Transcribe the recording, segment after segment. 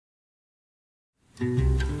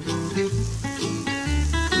Welcome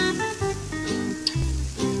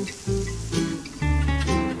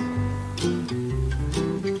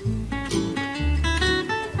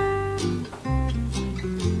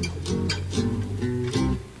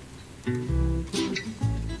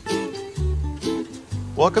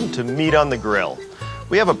to Meat on the Grill.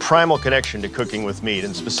 We have a primal connection to cooking with meat,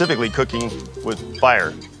 and specifically cooking with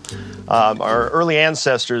fire. Our early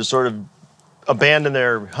ancestors sort of abandoned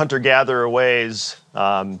their hunter-gatherer ways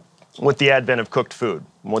with the advent of cooked food.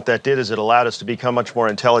 And what that did is it allowed us to become much more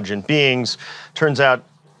intelligent beings. Turns out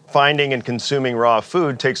finding and consuming raw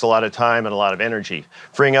food takes a lot of time and a lot of energy.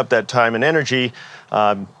 Freeing up that time and energy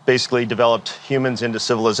basically developed humans into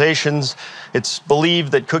civilizations. It's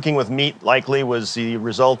believed that cooking with meat likely was the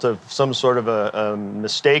result of some sort of a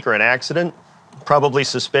mistake or an accident, probably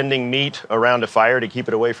suspending meat around a fire to keep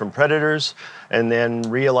it away from predators, and then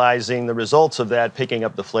realizing the results of that, picking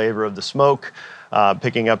up the flavor of the smoke,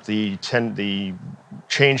 picking up the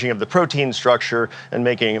changing of the protein structure and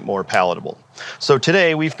making it more palatable. So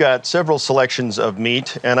today we've got several selections of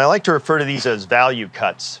meat, and I like to refer to these as value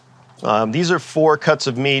cuts. These are 4 cuts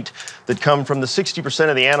of meat that come from the 60%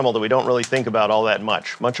 of the animal that we don't really think about all that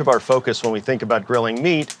much. Much of our focus when we think about grilling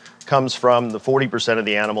meat comes from the 40% of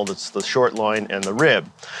the animal that's the short loin and the rib.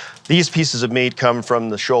 These pieces of meat come from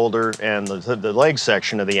the shoulder and the leg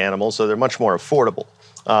section of the animal, so they're much more affordable.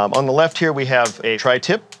 On the left here we have a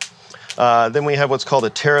tri-tip. Then we have what's called a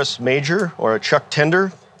teres major or a chuck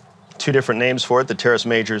tender. 2 different names for it. The teres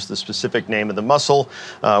major is the specific name of the muscle.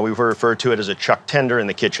 We refer to it as a chuck tender in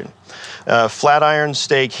the kitchen. Flat iron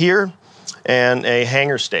steak here and a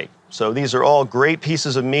hanger steak. So these are all great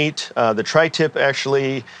pieces of meat. The tri-tip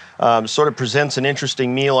actually sort of presents an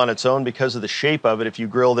interesting meal on its own because of the shape of it. If you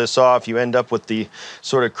grill this off, you end up with the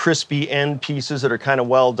sort of crispy end pieces that are kind of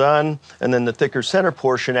well done, and then the thicker center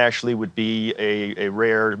portion actually would be a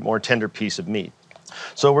rare, more tender piece of meat.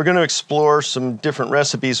 So we're going to explore some different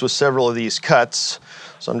recipes with several of these cuts.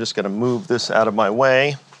 So I'm just going to move this out of my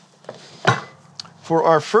way. For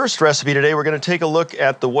our first recipe today, we're going to take a look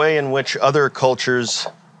at the way in which other cultures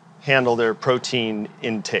handle their protein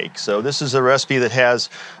intake. So this is a recipe that has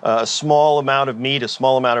a small amount of meat, a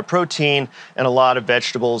small amount of protein, and a lot of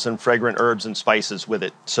vegetables and fragrant herbs and spices with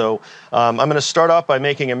it. So I'm going to start off by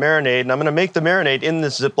making a marinade, and I'm going to make the marinade in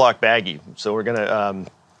this Ziploc baggie. So we're going to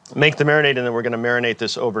make the marinade, and then we're going to marinate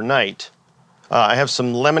this overnight. I have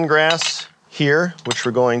some lemongrass here, which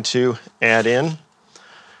we're going to add in.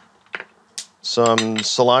 Some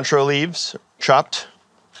cilantro leaves, chopped.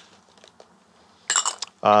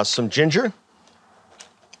 Some ginger,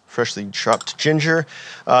 freshly chopped ginger.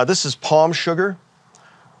 This is palm sugar.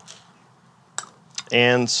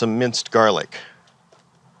 And some minced garlic.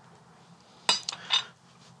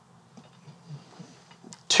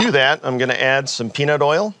 To that, I'm going to add some peanut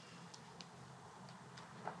oil.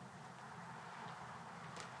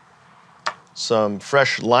 Some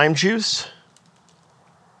fresh lime juice.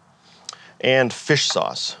 And fish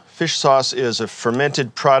sauce. Fish sauce is a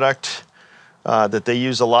fermented product that they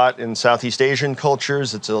use a lot in Southeast Asian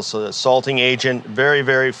cultures. It's also a salting agent, very,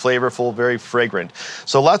 very flavorful, very fragrant.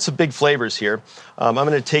 So lots of big flavors here. I'm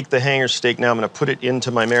going to take the hanger steak now, I'm going to put it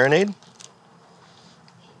into my marinade.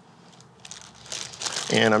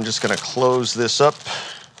 And I'm just going to close this up.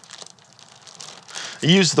 I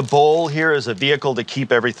use the bowl here as a vehicle to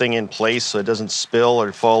keep everything in place so it doesn't spill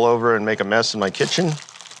or fall over and make a mess in my kitchen.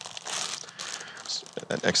 Get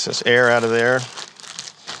that excess air out of there.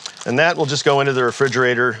 And that will just go into the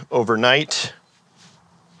refrigerator overnight.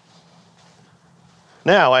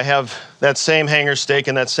 Now I have that same hanger steak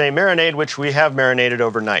and that same marinade, which we have marinated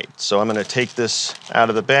overnight. So I'm going to take this out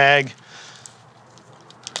of the bag.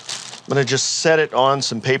 I'm going to just set it on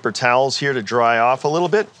some paper towels here to dry off a little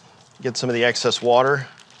bit. Get some of the excess water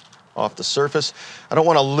off the surface. I don't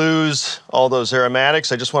want to lose all those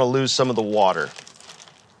aromatics. I just want to lose some of the water.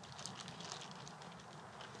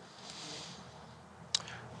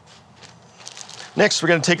 Next, we're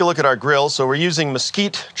going to take a look at our grill. So we're using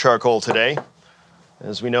mesquite charcoal today.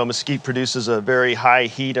 As we know, mesquite produces a very high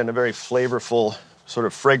heat and a very flavorful, sort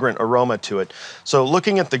of fragrant aroma to it. So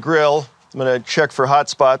looking at the grill, I'm going to check for hot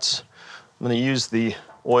spots. I'm going to use the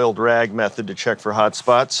oiled rag method to check for hot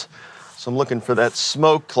spots. So I'm looking for that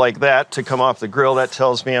smoke like that to come off the grill. That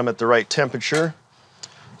tells me I'm at the right temperature.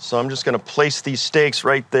 So I'm just going to place these steaks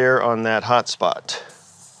right there on that hot spot.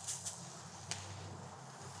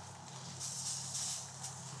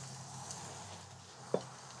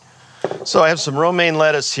 So I have some romaine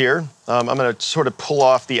lettuce here. I'm going to sort of pull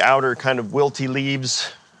off the outer kind of wilty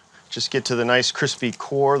leaves. Just get to the nice crispy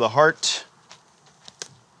core, the heart.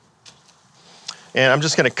 And I'm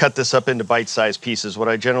just going to cut this up into bite-sized pieces. What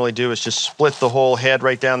I generally do is just split the whole head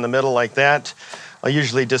right down the middle like that. I'll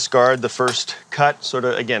usually discard the first cut, sort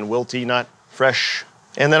of, again, wilty, not fresh.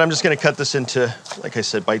 And then I'm just going to cut this into, like I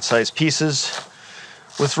said, bite-sized pieces.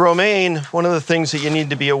 With romaine, one of the things that you need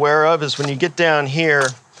to be aware of is when you get down here,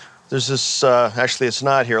 there's this, actually it's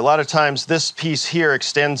not here. A lot of times this piece here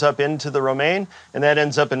extends up into the romaine, and that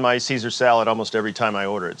ends up in my Caesar salad almost every time I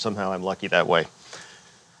order it. Somehow I'm lucky that way.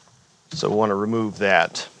 So we want to remove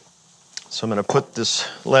that. So I'm going to put this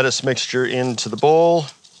lettuce mixture into the bowl.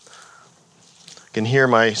 You can hear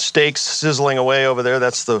my steaks sizzling away over there.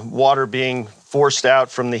 That's the water being forced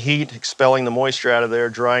out from the heat, expelling the moisture out of there,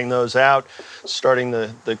 drying those out, starting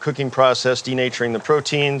the cooking process, denaturing the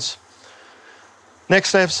proteins.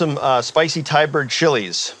 Next, I have some spicy Thai bird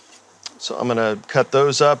chilies. So I'm going to cut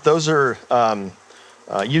those up. Those are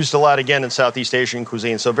used a lot, again, in Southeast Asian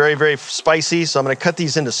cuisine. So very, very spicy. So I'm going to cut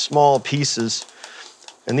these into small pieces.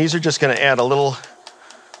 And these are just going to add a little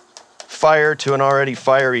fire to an already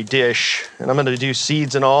fiery dish. And I'm going to do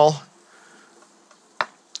seeds and all.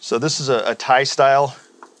 So this is a Thai-style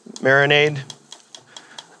marinade.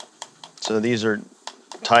 So these are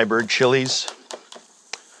Thai bird chilies.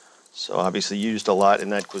 So obviously used a lot in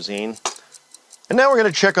that cuisine. And now we're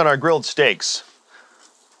going to check on our grilled steaks.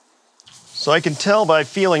 So I can tell by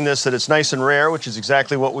feeling this that it's nice and rare, which is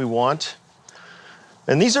exactly what we want.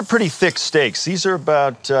 And these are pretty thick steaks. These are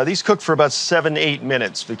about, these cook for about 7-8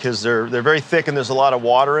 minutes because they're very thick and there's a lot of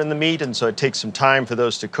water in the meat, and so it takes some time for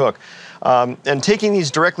those to cook. And taking these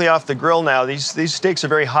directly off the grill now, these steaks are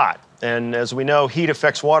very hot. And as we know, heat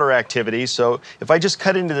affects water activity. So if I just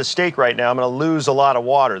cut into the steak right now, I'm going to lose a lot of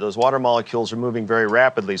water. Those water molecules are moving very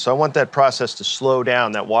rapidly. So I want that process to slow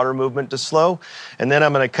down, that water movement to slow. And then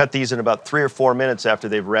I'm going to cut these in about 3 or 4 minutes after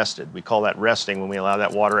they've rested. We call that resting when we allow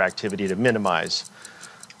that water activity to minimize.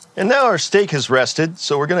 And now our steak has rested,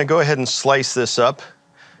 so we're going to go ahead and slice this up.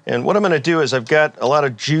 And what I'm going to do is I've got a lot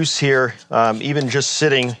of juice here, even just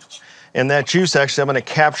sitting. And that juice, actually, I'm going to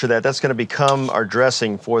capture that. That's going to become our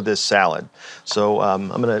dressing for this salad. So I'm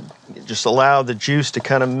going to just allow the juice to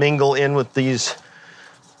kind of mingle in with these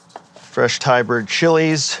fresh Thai bird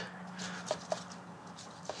chilies.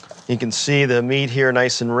 You can see the meat here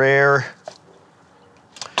nice and rare.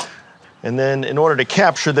 And then in order to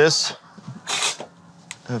capture this,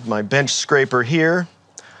 I have my bench scraper here.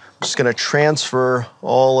 I'm just going to transfer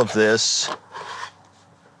all of this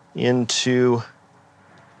into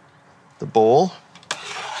the bowl.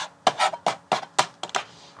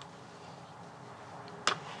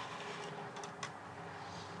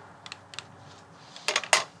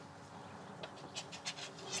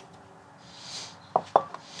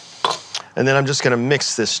 And then I'm just going to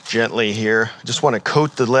mix this gently here. I just want to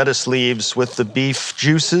coat the lettuce leaves with the beef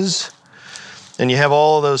juices. And you have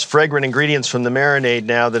all of those fragrant ingredients from the marinade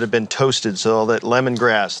now that have been toasted. So all that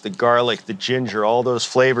lemongrass, the garlic, the ginger, all those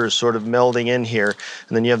flavors sort of melding in here.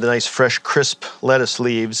 And then you have the nice fresh crisp lettuce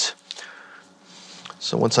leaves.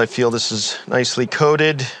 So once I feel this is nicely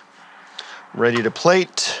coated, I'm ready to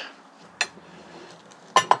plate.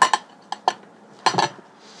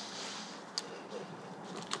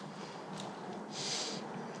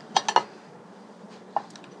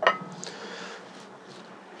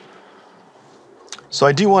 So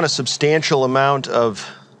I do want a substantial amount of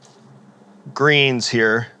greens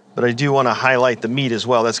here, but I do want to highlight the meat as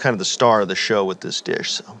well. That's kind of the star of the show with this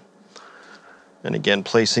dish. So, and again,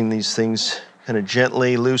 placing these things kind of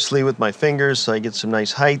gently, loosely with my fingers so I get some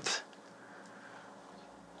nice height.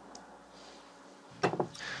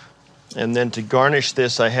 And then to garnish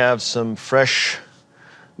this, I have some fresh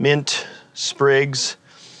mint sprigs.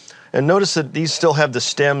 And notice that these still have the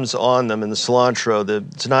stems on them and the cilantro.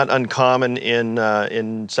 It's not uncommon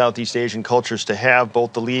in Southeast Asian cultures to have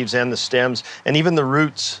both the leaves and the stems and even the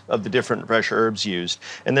roots of the different fresh herbs used.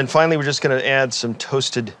 And then finally, we're just going to add some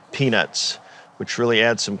toasted peanuts, which really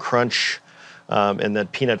adds some crunch, and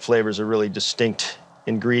that peanut flavor is a really distinct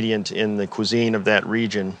ingredient in the cuisine of that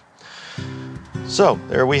region. So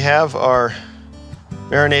there we have our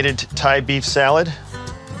marinated Thai beef salad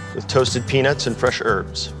with toasted peanuts and fresh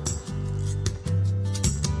herbs.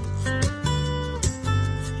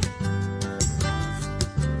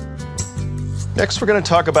 Next, we're going to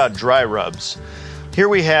talk about dry rubs. Here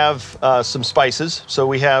we have some spices. So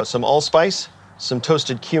we have some allspice, some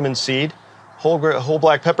toasted cumin seed, whole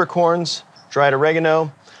black peppercorns, dried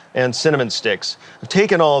oregano, and cinnamon sticks. I've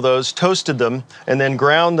taken all those, toasted them, and then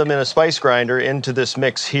ground them in a spice grinder into this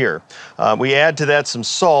mix here. We add to that some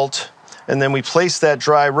salt, and then we place that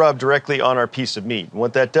dry rub directly on our piece of meat. And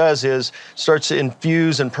what that does is starts to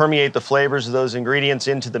infuse and permeate the flavors of those ingredients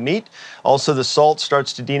into the meat. Also, the salt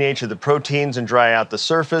starts to denature the proteins and dry out the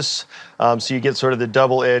surface, so you get sort of the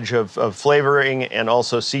double edge of flavoring and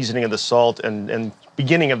also seasoning of the salt and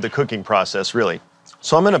beginning of the cooking process, really.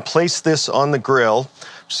 So I'm going to place this on the grill.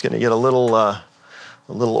 I'm just going to get a little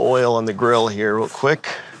oil on the grill here real quick.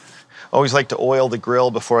 Always like to oil the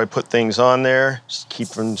grill before I put things on there, just keep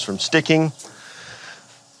things from sticking.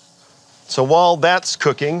 So while that's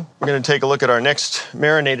cooking, we're going to take a look at our next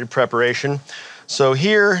marinated preparation. So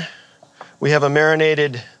here we have a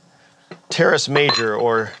marinated Terrace Major,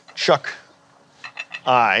 or chuck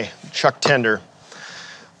tender.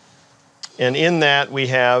 And in that we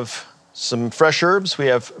have some fresh herbs. We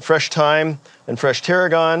have fresh thyme and fresh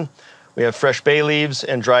tarragon. We have fresh bay leaves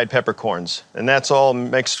and dried peppercorns. And that's all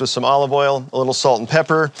mixed with some olive oil, a little salt and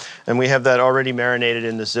pepper, and we have that already marinated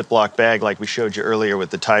in the Ziploc bag like we showed you earlier with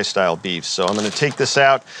the Thai-style beef. So I'm going to take this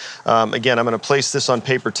out. Again, I'm going to place this on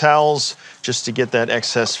paper towels just to get that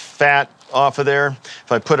excess fat off of there.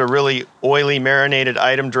 If I put a really oily marinated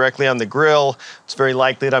item directly on the grill, it's very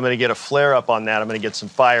likely that I'm going to get a flare up on that. I'm going to get some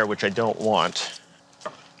fire, which I don't want.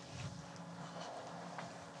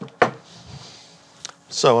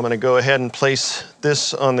 So I'm going to go ahead and place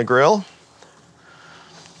this on the grill.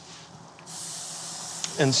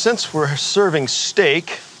 And since we're serving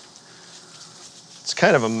steak, it's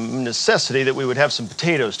kind of a necessity that we would have some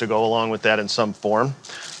potatoes to go along with that in some form.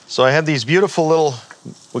 So I have these beautiful little,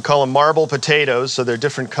 we call them marble potatoes, so they're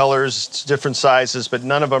different colors, different sizes, but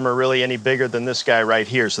none of them are really any bigger than this guy right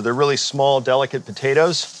here. So they're really small, delicate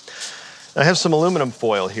potatoes. I have some aluminum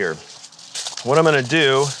foil here. What I'm going to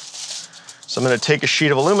do, so I'm going to take a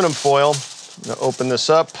sheet of aluminum foil, I'm going to open this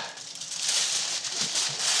up.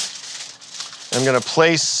 I'm going to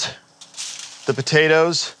place the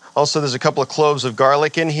potatoes. Also, there's a couple of cloves of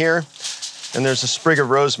garlic in here, and there's a sprig of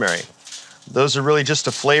rosemary. Those are really just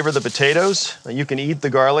to flavor the potatoes. You can eat the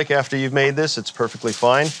garlic after you've made this. It's perfectly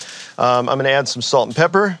fine. I'm going to add some salt and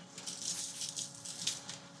pepper.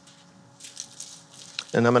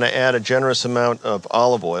 And I'm going to add a generous amount of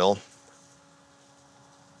olive oil.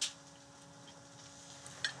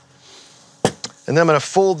 And then I'm going to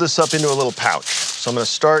fold this up into a little pouch. So I'm going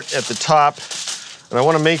to start at the top, and I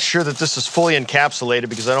want to make sure that this is fully encapsulated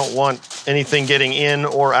because I don't want anything getting in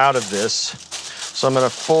or out of this. So I'm going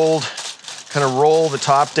to fold, kind of roll the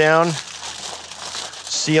top down,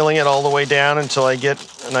 sealing it all the way down until I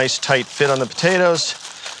get a nice tight fit on the potatoes.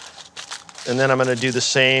 And then I'm going to do the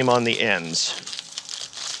same on the ends.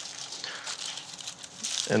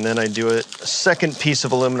 And then I do a second piece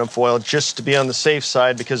of aluminum foil just to be on the safe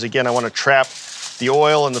side because, again, I want to trap the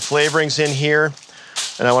oil and the flavorings in here,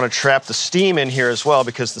 and I want to trap the steam in here as well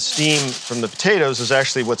because the steam from the potatoes is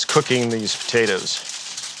actually what's cooking these potatoes.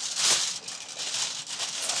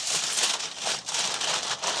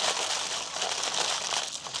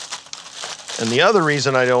 And the other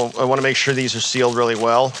reason I want to make sure these are sealed really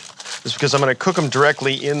well is because I'm going to cook them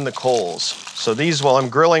directly in the coals. So these, while I'm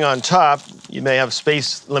grilling on top, you may have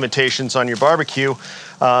space limitations on your barbecue.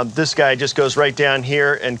 This guy just goes right down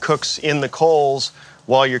here and cooks in the coals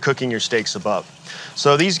while you're cooking your steaks above.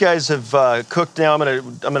 So these guys have cooked now.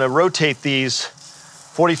 I'm gonna rotate these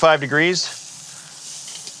 45 degrees.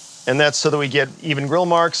 And that's so that we get even grill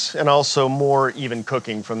marks and also more even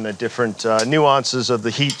cooking from the different nuances of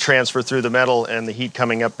the heat transfer through the metal and the heat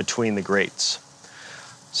coming up between the grates.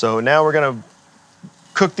 So now we're gonna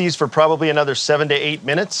cook these for probably another 7 to 8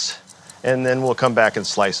 minutes, and then we'll come back and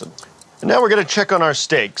slice them. And now we're gonna check on our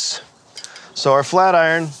steaks. So our flat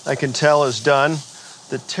iron, I can tell, is done.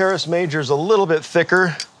 The Terrace Major is a little bit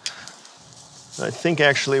thicker. I think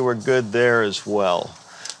actually we're good there as well.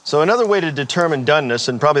 So another way to determine doneness,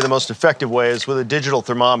 and probably the most effective way, is with a digital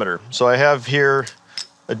thermometer. So I have here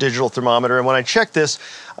a digital thermometer, and when I check this,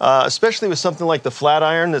 especially with something like the flat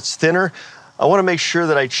iron that's thinner, I want to make sure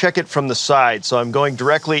that I check it from the side. So I'm going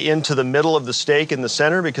directly into the middle of the steak in the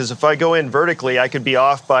center, because if I go in vertically, I could be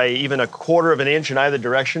off by even 1/4 of an inch in either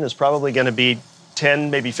direction. It's probably going to be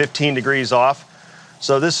 10, maybe 15 degrees off.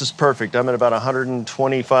 So this is perfect. I'm at about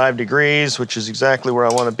 125 degrees, which is exactly where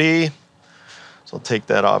I want to be. So I'll take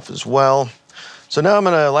that off as well. So now I'm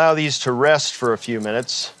going to allow these to rest for a few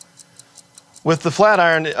minutes. With the flat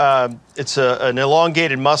iron, it's an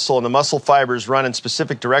elongated muscle, and the muscle fibers run in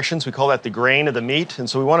specific directions. We call that the grain of the meat. And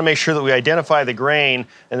so we want to make sure that we identify the grain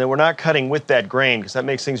and that we're not cutting with that grain, because that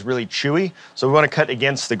makes things really chewy. So we want to cut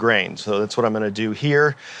against the grain. So that's what I'm going to do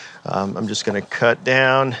here. I'm just going to cut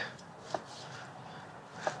down.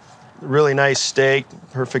 Really nice steak,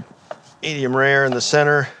 perfect medium rare in the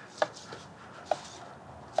center.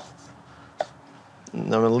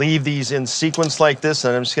 And I'm gonna leave these in sequence like this,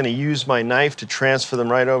 and I'm just gonna use my knife to transfer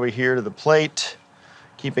them right over here to the plate,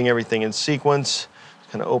 keeping everything in sequence.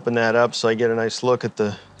 Just kind of open that up so I get a nice look at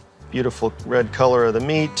the beautiful red color of the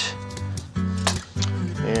meat.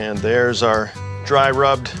 And there's our dry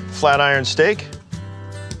rubbed flat iron steak.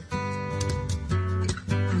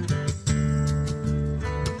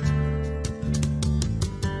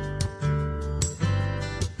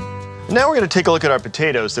 Now we're going to take a look at our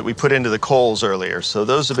potatoes that we put into the coals earlier. So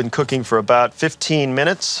those have been cooking for about 15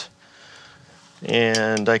 minutes.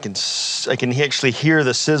 And I can actually hear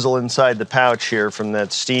the sizzle inside the pouch here from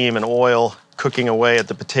that steam and oil cooking away at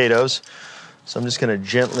the potatoes. So I'm just going to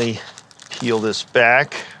gently peel this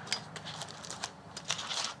back.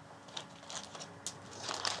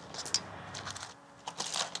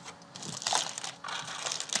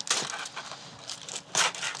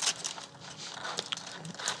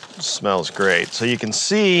 Smells great. So you can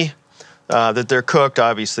see that they're cooked,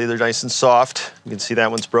 obviously. They're nice and soft. You can see that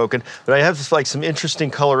one's broken. But I have like some interesting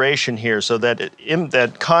coloration here so that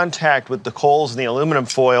that contact with the coals and the aluminum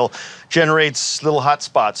foil generates little hot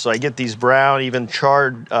spots. So I get these brown, even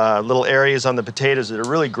charred little areas on the potatoes that are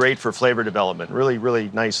really great for flavor development. Really, really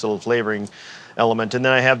nice little flavoring element. And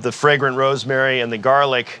then I have the fragrant rosemary and the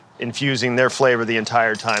garlic infusing their flavor the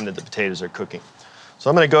entire time that the potatoes are cooking. So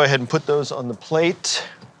I'm going to go ahead and put those on the plate.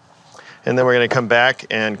 And then we're going to come back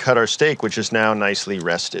and cut our steak, which is now nicely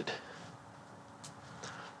rested.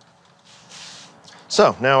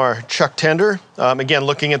 So now our chuck tender. Again,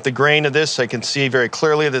 looking at the grain of this, I can see very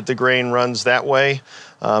clearly that the grain runs that way.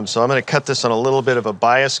 So I'm going to cut this on a little bit of a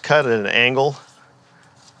bias cut at an angle.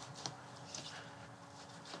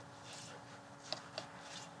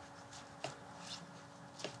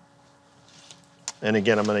 And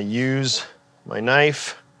again, I'm going to use my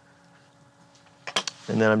knife.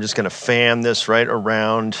 And then I'm just going to fan this right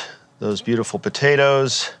around those beautiful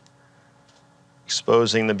potatoes,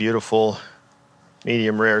 exposing the beautiful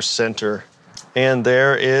medium rare center. And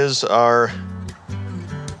there is our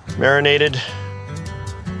marinated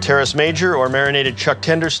Terrace Major or marinated chuck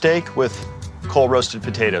tender steak with coal roasted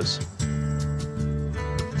potatoes.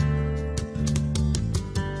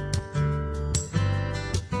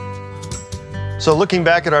 So looking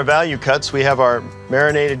back at our value cuts, we have our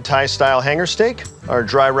marinated Thai-style hanger steak, our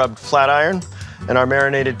dry rubbed flat iron, and our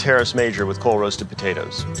marinated Terrace Major with coal roasted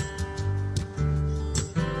potatoes.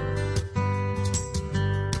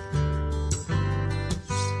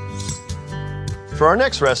 For our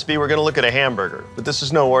next recipe, we're going to look at a hamburger, but this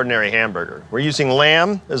is no ordinary hamburger. We're using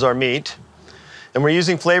lamb as our meat, and we're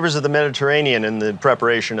using flavors of the Mediterranean in the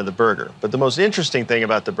preparation of the burger. But the most interesting thing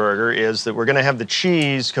about the burger is that we're going to have the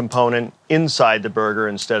cheese component inside the burger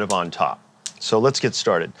instead of on top. So let's get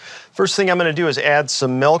started. First thing I'm going to do is add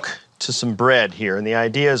some milk to some bread here. And the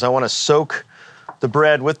idea is I want to soak the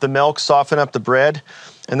bread with the milk, soften up the bread,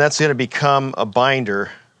 and that's going to become a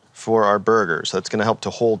binder for our burgers. That's going to help to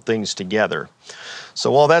hold things together.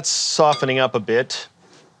 So while that's softening up a bit,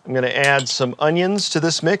 I'm going to add some onions to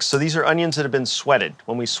this mix. So these are onions that have been sweated.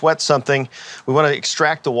 When we sweat something, we want to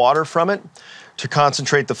extract the water from it to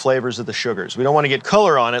concentrate the flavors of the sugars. We don't want to get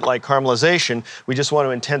color on it like caramelization. We just want to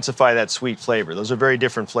intensify that sweet flavor. Those are very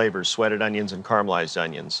different flavors, sweated onions and caramelized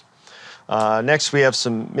onions. Next, we have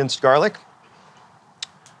some minced garlic,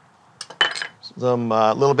 some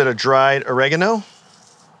little bit of dried oregano,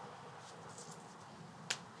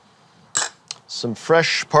 some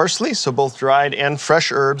fresh parsley, so both dried and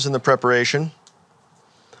fresh herbs in the preparation.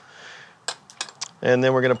 And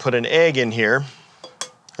then we're going to put an egg in here,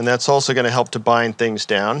 and that's also going to help to bind things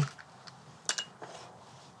down.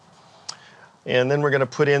 And then we're going to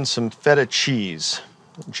put in some feta cheese,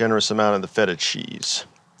 a generous amount of the feta cheese.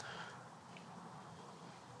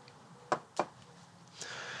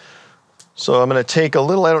 So I'm going to take a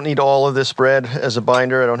little, I don't need all of this bread as a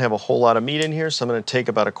binder. I don't have a whole lot of meat in here, so I'm going to take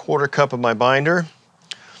about a quarter cup of my binder.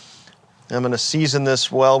 I'm going to season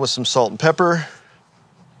this well with some salt and pepper,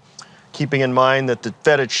 keeping in mind that the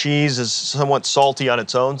feta cheese is somewhat salty on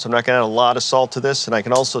its own, so I'm not going to add a lot of salt to this, and I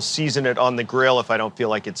can also season it on the grill if I don't feel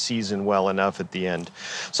like it's seasoned well enough at the end.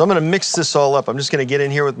 So I'm going to mix this all up. I'm just going to get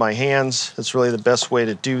in here with my hands. That's really the best way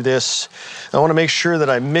to do this. I want to make sure that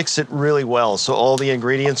I mix it really well so all the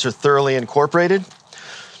ingredients are thoroughly incorporated.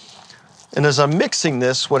 And as I'm mixing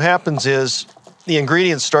this, what happens is the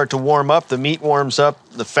ingredients start to warm up, the meat warms up,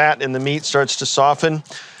 the fat in the meat starts to soften,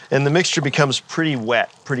 and the mixture becomes pretty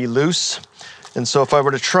wet, pretty loose. And so if I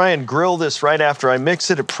were to try and grill this right after I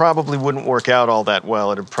mix it, it probably wouldn't work out all that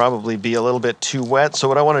well. It'd probably be a little bit too wet. So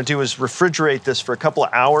what I want to do is refrigerate this for a couple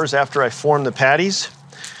of hours after I form the patties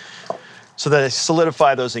so that I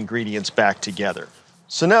solidify those ingredients back together.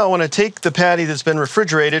 So now I want to take the patty that's been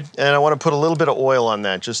refrigerated and I want to put a little bit of oil on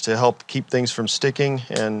that just to help keep things from sticking.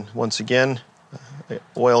 And once again,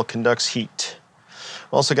 oil conducts heat.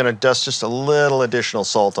 I'm also going to dust just a little additional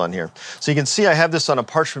salt on here. So you can see I have this on a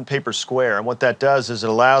parchment paper square, and what that does is it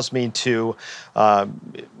allows me to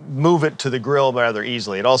move it to the grill rather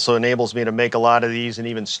easily. It also enables me to make a lot of these and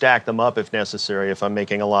even stack them up if necessary if I'm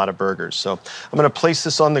making a lot of burgers. So I'm going to place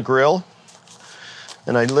this on the grill,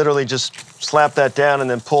 and I literally just slap that down and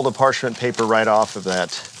then pull the parchment paper right off of that.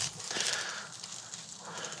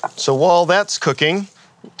 So while that's cooking,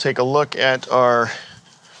 take a look at our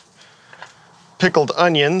pickled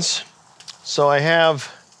onions. So I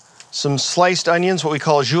have some sliced onions, what we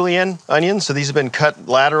call julienne onions. So these have been cut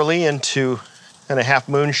laterally into kind of half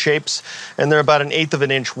moon shapes, and they're about 1/8 of an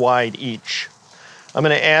inch wide each. I'm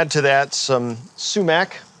going to add to that some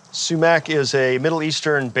sumac. Sumac is a Middle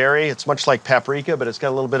Eastern berry. It's much like paprika, but it's got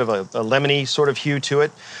a little bit of a lemony sort of hue to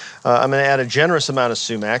it. I'm going to add a generous amount of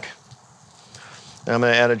sumac. And I'm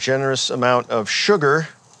going to add a generous amount of sugar.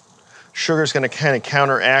 Sugar is going to kind of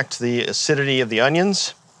counteract the acidity of the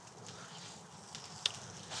onions.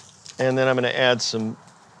 And then I'm going to add some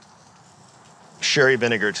sherry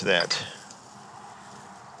vinegar to that.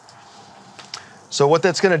 So what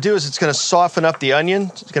that's going to do is it's going to soften up the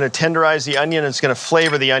onion. It's going to tenderize the onion, and it's going to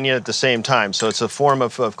flavor the onion at the same time. So it's a form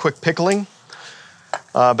of quick pickling.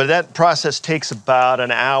 But that process takes about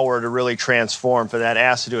an hour to really transform, for that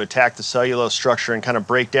acid to attack the cellulose structure and kind of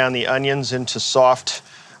break down the onions into soft,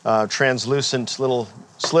 translucent little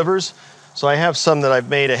slivers. So I have some that I've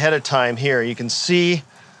made ahead of time here. You can see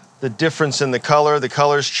the difference in the color. The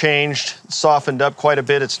color's changed, softened up quite a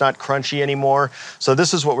bit. It's not crunchy anymore. So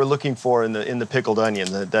this is what we're looking for in the pickled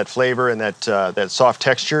onion, that flavor and that soft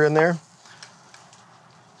texture in there.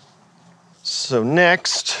 So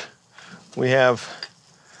next we have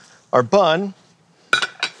our bun.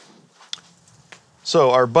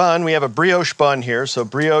 So our bun, we have a brioche bun here. So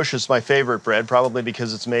brioche is my favorite bread, probably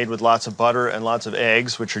because it's made with lots of butter and lots of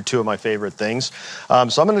eggs, which are two of my favorite things.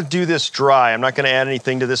 So I'm going to do this dry. I'm not going to add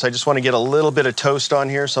anything to this. I just want to get a little bit of toast on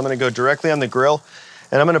here. So I'm going to go directly on the grill,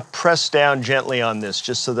 and I'm going to press down gently on this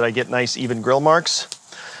just so that I get nice even grill marks.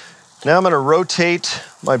 Now I'm going to rotate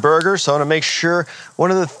my burger. So I want to make sure,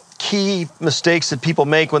 one of the key mistakes that people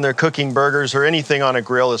make when they're cooking burgers or anything on a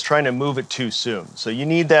grill is trying to move it too soon. So you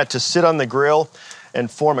need that to sit on the grill and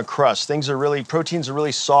form a crust. Proteins are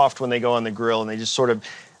really soft when they go on the grill, and they just sort of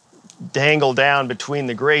dangle down between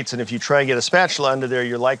the grates, and if you try and get a spatula under there,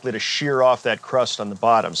 you're likely to shear off that crust on the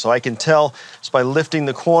bottom. So I can tell just by lifting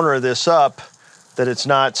the corner of this up that it's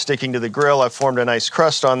not sticking to the grill. I've formed a nice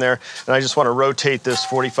crust on there, and I just want to rotate this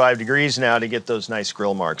 45 degrees now to get those nice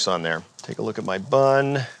grill marks on there. Take a look at my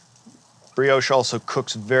bun. Brioche also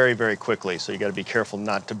cooks very, very quickly, so you got to be careful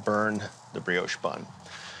not to burn the brioche bun.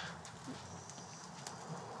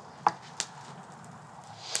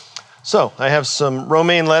 So I have some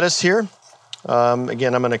romaine lettuce here.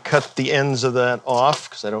 Again, I'm going to cut the ends of that off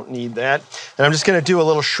because I don't need that. And I'm just going to do a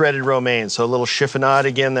little shredded romaine, so a little chiffonade,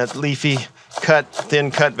 again, that leafy cut, thin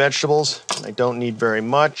cut vegetables. I don't need very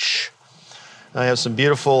much. I have some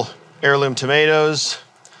beautiful heirloom tomatoes.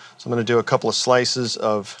 So I'm going to do a couple of slices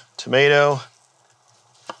of tomato.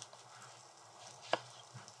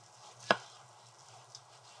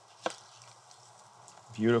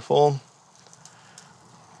 Beautiful.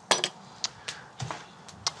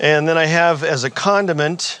 And then I have, as a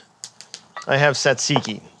condiment, I have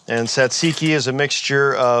tzatziki. And tzatziki is a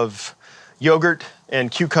mixture of yogurt and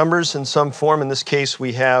cucumbers in some form. In this case,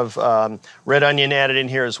 we have red onion added in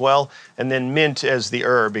here as well, and then mint as the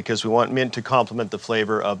herb, because we want mint to complement the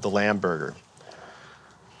flavor of the lamb burger.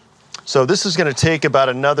 So this is going to take about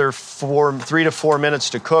another 3 to 4 minutes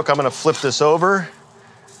to cook. I'm going to flip this over.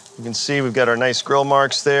 You can see we've got our nice grill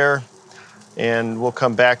marks there, and we'll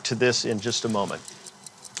come back to this in just a moment.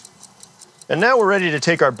 And now we're ready to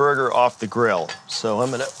take our burger off the grill. So I'm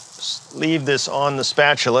going to leave this on the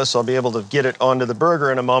spatula so I'll be able to get it onto the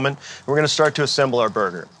burger in a moment. We're going to start to assemble our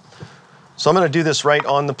burger. So I'm going to do this right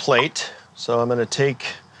on the plate. So I'm going to take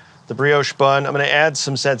the brioche bun. I'm going to add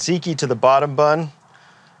some tzatziki to the bottom bun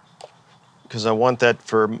because I want that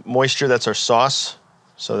for moisture. That's our sauce.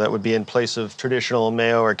 So that would be in place of traditional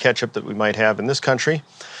mayo or ketchup that we might have in this country.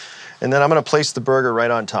 And then I'm going to place the burger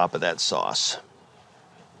right on top of that sauce.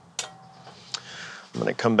 I'm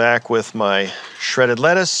going to come back with my shredded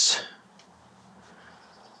lettuce,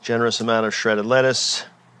 generous amount of shredded lettuce.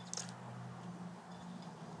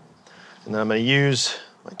 And then I'm going to use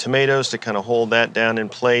my tomatoes to kind of hold that down in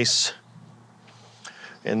place.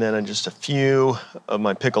 And then just a few of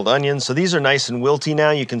my pickled onions. So these are nice and wilty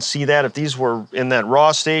now. You can see that. If these were in that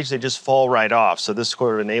raw stage, they just fall right off. So this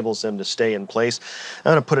sort of enables them to stay in place.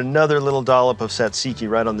 I'm gonna put another little dollop of tzatziki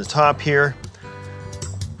right on the top here.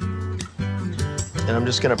 And I'm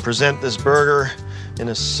just gonna present this burger in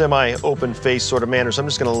a semi-open face sort of manner. So I'm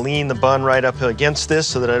just gonna lean the bun right up against this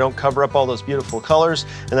so that I don't cover up all those beautiful colors.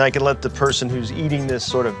 And then I can let the person who's eating this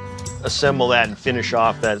sort of assemble that and finish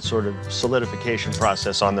off that sort of solidification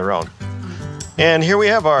process on their own. And here we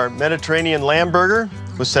have our Mediterranean lamb burger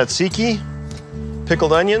with tzatziki,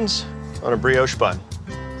 pickled onions on a brioche bun.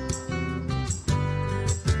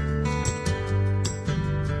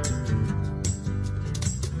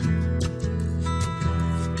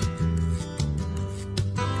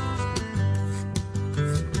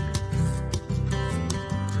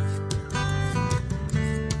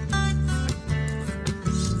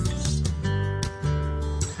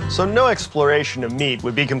 So no exploration of meat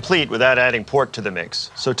would be complete without adding pork to the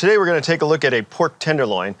mix. So today we're going to take a look at a pork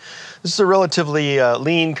tenderloin. This is a relatively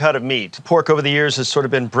lean cut of meat. Pork over the years has sort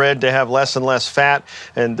of been bred to have less and less fat,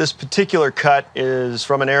 and this particular cut is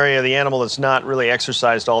from an area of the animal that's not really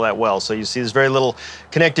exercised all that well. So you see there's very little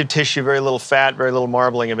connective tissue, very little fat, very little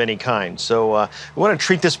marbling of any kind. So we want to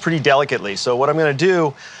treat this pretty delicately. So what I'm going to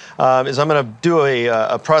do is I'm going to do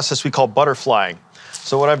a process we call butterflying.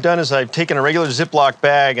 So what I've done is I've taken a regular Ziploc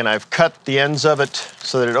bag and I've cut the ends of it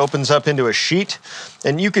so that it opens up into a sheet.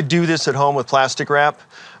 And you could do this at home with plastic wrap,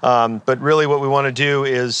 but really what we want to do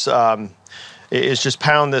is just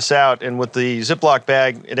pound this out. And with the Ziploc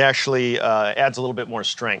bag, it actually adds a little bit more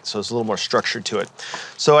strength, so it's a little more structure to it.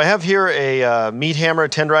 So I have here a meat hammer, a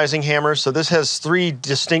tenderizing hammer. So this has 3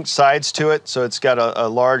 distinct sides to it. So it's got a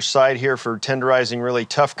large side here for tenderizing really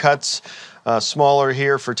tough cuts. Smaller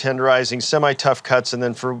here for tenderizing semi-tough cuts, and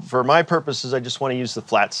then for my purposes, I just want to use the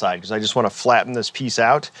flat side because I just want to flatten this piece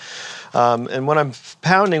out. And when I'm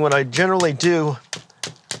pounding, what I generally do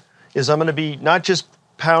is I'm going to be not just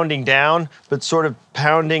pounding down, but sort of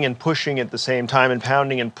pounding and pushing at the same time and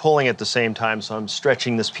pounding and pulling at the same time, so I'm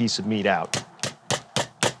stretching this piece of meat out.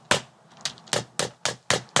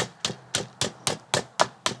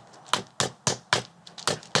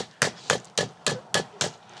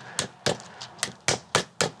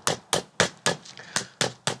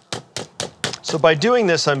 So by doing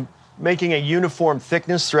this, I'm making a uniform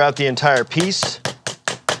thickness throughout the entire piece.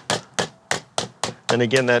 And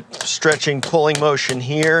again, that stretching, pulling motion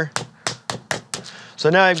here. So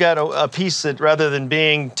now I've got a piece that, rather than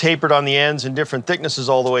being tapered on the ends in different thicknesses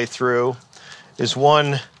all the way through, is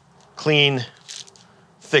one clean,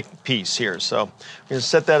 thick piece here. So I'm going to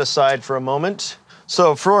set that aside for a moment.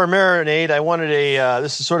 So for our marinade, I wanted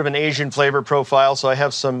this is sort of an Asian flavor profile, so I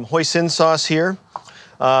have some hoisin sauce here.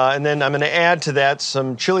 And then I'm going to add to that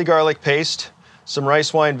some chili garlic paste, some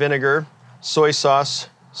rice wine vinegar, soy sauce,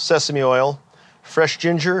 sesame oil, fresh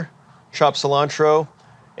ginger, chopped cilantro,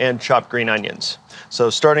 and chopped green onions.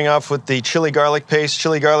 So starting off with the chili garlic paste.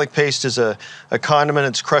 Chili garlic paste is a condiment.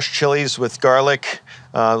 It's crushed chilies with garlic,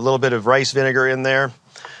 a little bit of rice vinegar in there.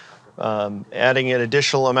 Adding an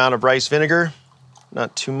additional amount of rice vinegar,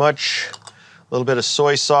 not too much. A little bit of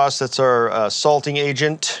soy sauce, that's our salting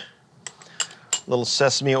agent. A little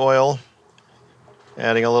sesame oil,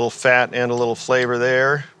 adding a little fat and a little flavor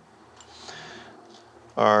there.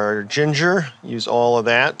 Our ginger, use all of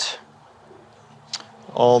that.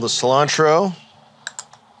 All the cilantro,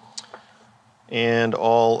 and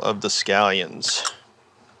all of the scallions.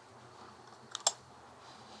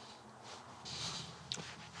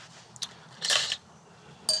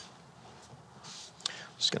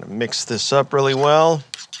 Just gonna mix this up really well.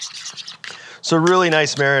 It's a really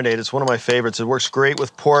nice marinade. It's one of my favorites. It works great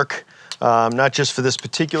with pork, not just for this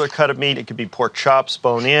particular cut of meat. It could be pork chops,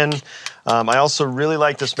 bone in. I also really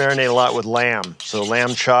like this marinade a lot with lamb. So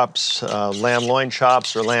lamb chops, lamb loin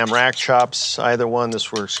chops, or lamb rack chops, either one,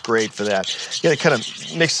 this works great for that. You gotta kind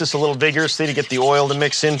of mix this a little vigorously to get the oil to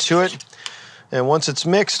mix into it. And once it's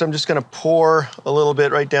mixed, I'm just gonna pour a little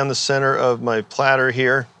bit right down the center of my platter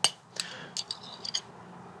here.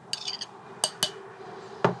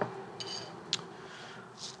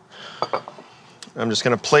 I'm just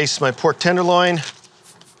going to place my pork tenderloin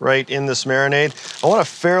right in this marinade. I want a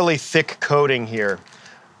fairly thick coating here.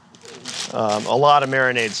 A lot of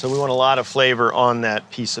marinade, so we want a lot of flavor on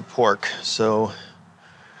that piece of pork. So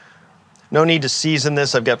no need to season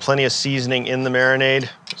this. I've got plenty of seasoning in the marinade.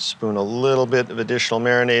 Spoon a little bit of additional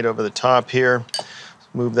marinade over the top here.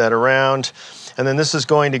 Move that around. And then this is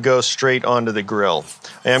going to go straight onto the grill.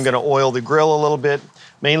 I am going to oil the grill a little bit,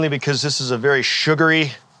 mainly because this is a very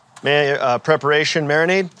sugary preparation,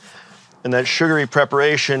 marinade, and that sugary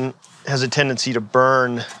preparation has a tendency to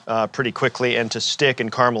burn pretty quickly and to stick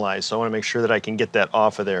and caramelize. So I want to make sure that I can get that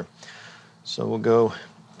off of there. So we'll go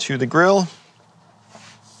to the grill.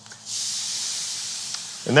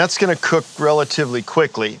 And that's going to cook relatively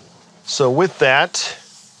quickly. So with that,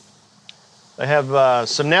 I have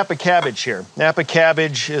some Napa cabbage here. Napa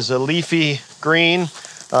cabbage is a leafy green,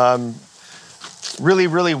 really,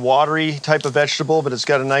 really watery type of vegetable, but it's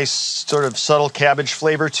got a nice sort of subtle cabbage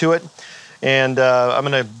flavor to it. And I'm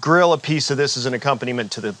going to grill a piece of this as an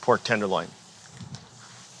accompaniment to the pork tenderloin.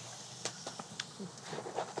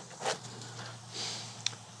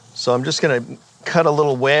 So I'm just going to cut a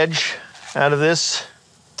little wedge out of this.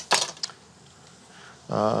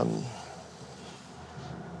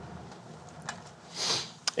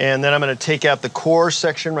 And then I'm going to take out the core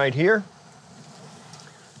section right here.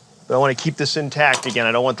 But I want to keep this intact again.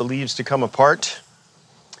 I don't want the leaves to come apart.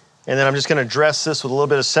 And then I'm just going to dress this with a little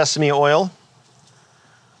bit of sesame oil.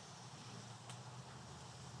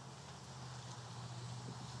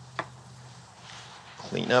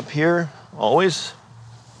 Clean up here, always.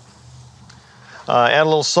 Add a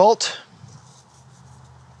little salt.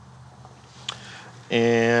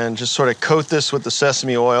 And just sort of coat this with the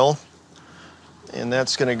sesame oil. And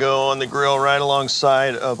that's going to go on the grill right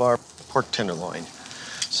alongside of our pork tenderloin.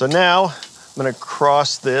 So now I'm going to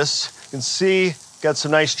cross this. You can see, got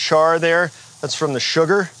some nice char there. That's from the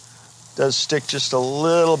sugar. It does stick just a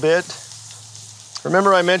little bit.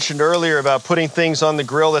 Remember I mentioned earlier about putting things on the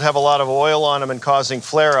grill that have a lot of oil on them and causing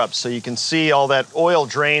flare-ups. So you can see all that oil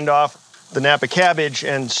drained off the Napa cabbage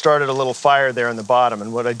and started a little fire there in the bottom.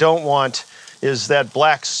 And what I don't want is that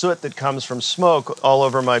black soot that comes from smoke all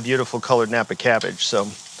over my beautiful colored Napa cabbage. So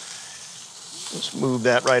let's move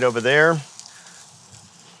that right over there.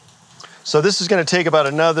 So this is going to take about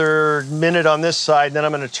another minute on this side, and then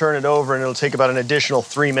I'm going to turn it over and it'll take about an additional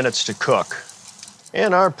 3 minutes to cook.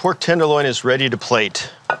 And our pork tenderloin is ready to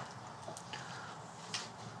plate. You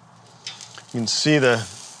can see the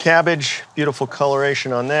cabbage, beautiful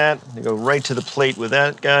coloration on that. You go right to the plate with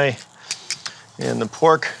that guy. And the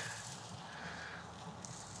pork,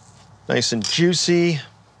 nice and juicy.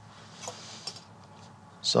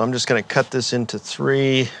 So I'm just going to cut this into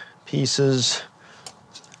 3 pieces.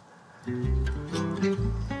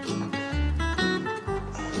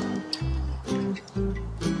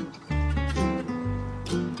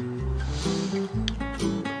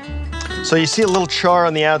 So you see a little char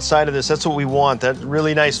on the outside of this. That's what we want. That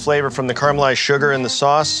really nice flavor from the caramelized sugar in the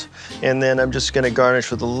sauce. And then I'm just going to garnish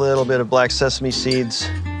with a little bit of black sesame seeds.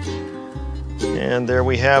 And there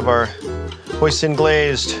we have our hoisin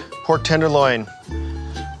glazed pork tenderloin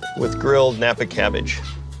with grilled Napa cabbage.